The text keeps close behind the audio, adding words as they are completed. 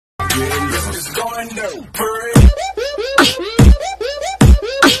It's going down.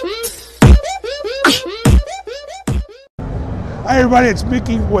 Hi everybody, it's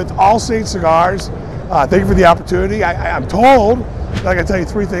Mickey with All Saints Cigars. Thank you for the opportunity. I'm told that I can tell you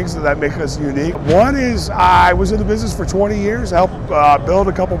three things that make us unique. One is I was in the business for 20 years, helped build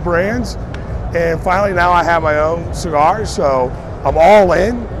a couple brands, and finally now I have my own cigars, so I'm all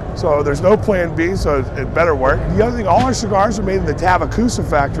in. So there's no plan B, so it better work. The other thing, all our cigars are made in the Tavacusa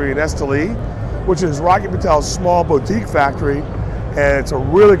factory in Esteli, which is Rocky Patel's small boutique factory, and it's a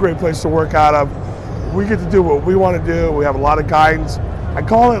really great place to work out of. We get to do what we want to do. We have a lot of guidance. I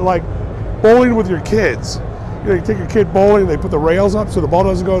call it like bowling with your kids. You know, you take your kid bowling, they put the rails up so the ball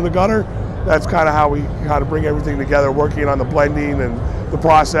doesn't go in the gutter. That's kind of how we bring everything together, working on the blending and the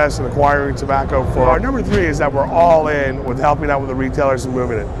process and acquiring tobacco. For our number three is that we're all in with helping out with the retailers and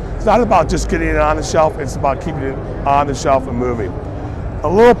moving it. It's not about just getting it on the shelf, it's about keeping it on the shelf and moving. A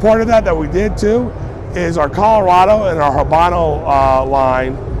little part of that we did too is our Colorado and our Habano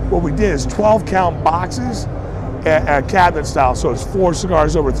line. What we did is 12 count boxes at cabinet style. So it's 4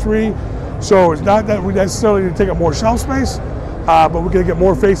 cigars over 3. So it's not that we necessarily need to take up more shelf space, but we're gonna get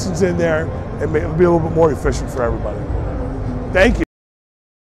more facings in there and be a little bit more efficient for everybody. Thank you.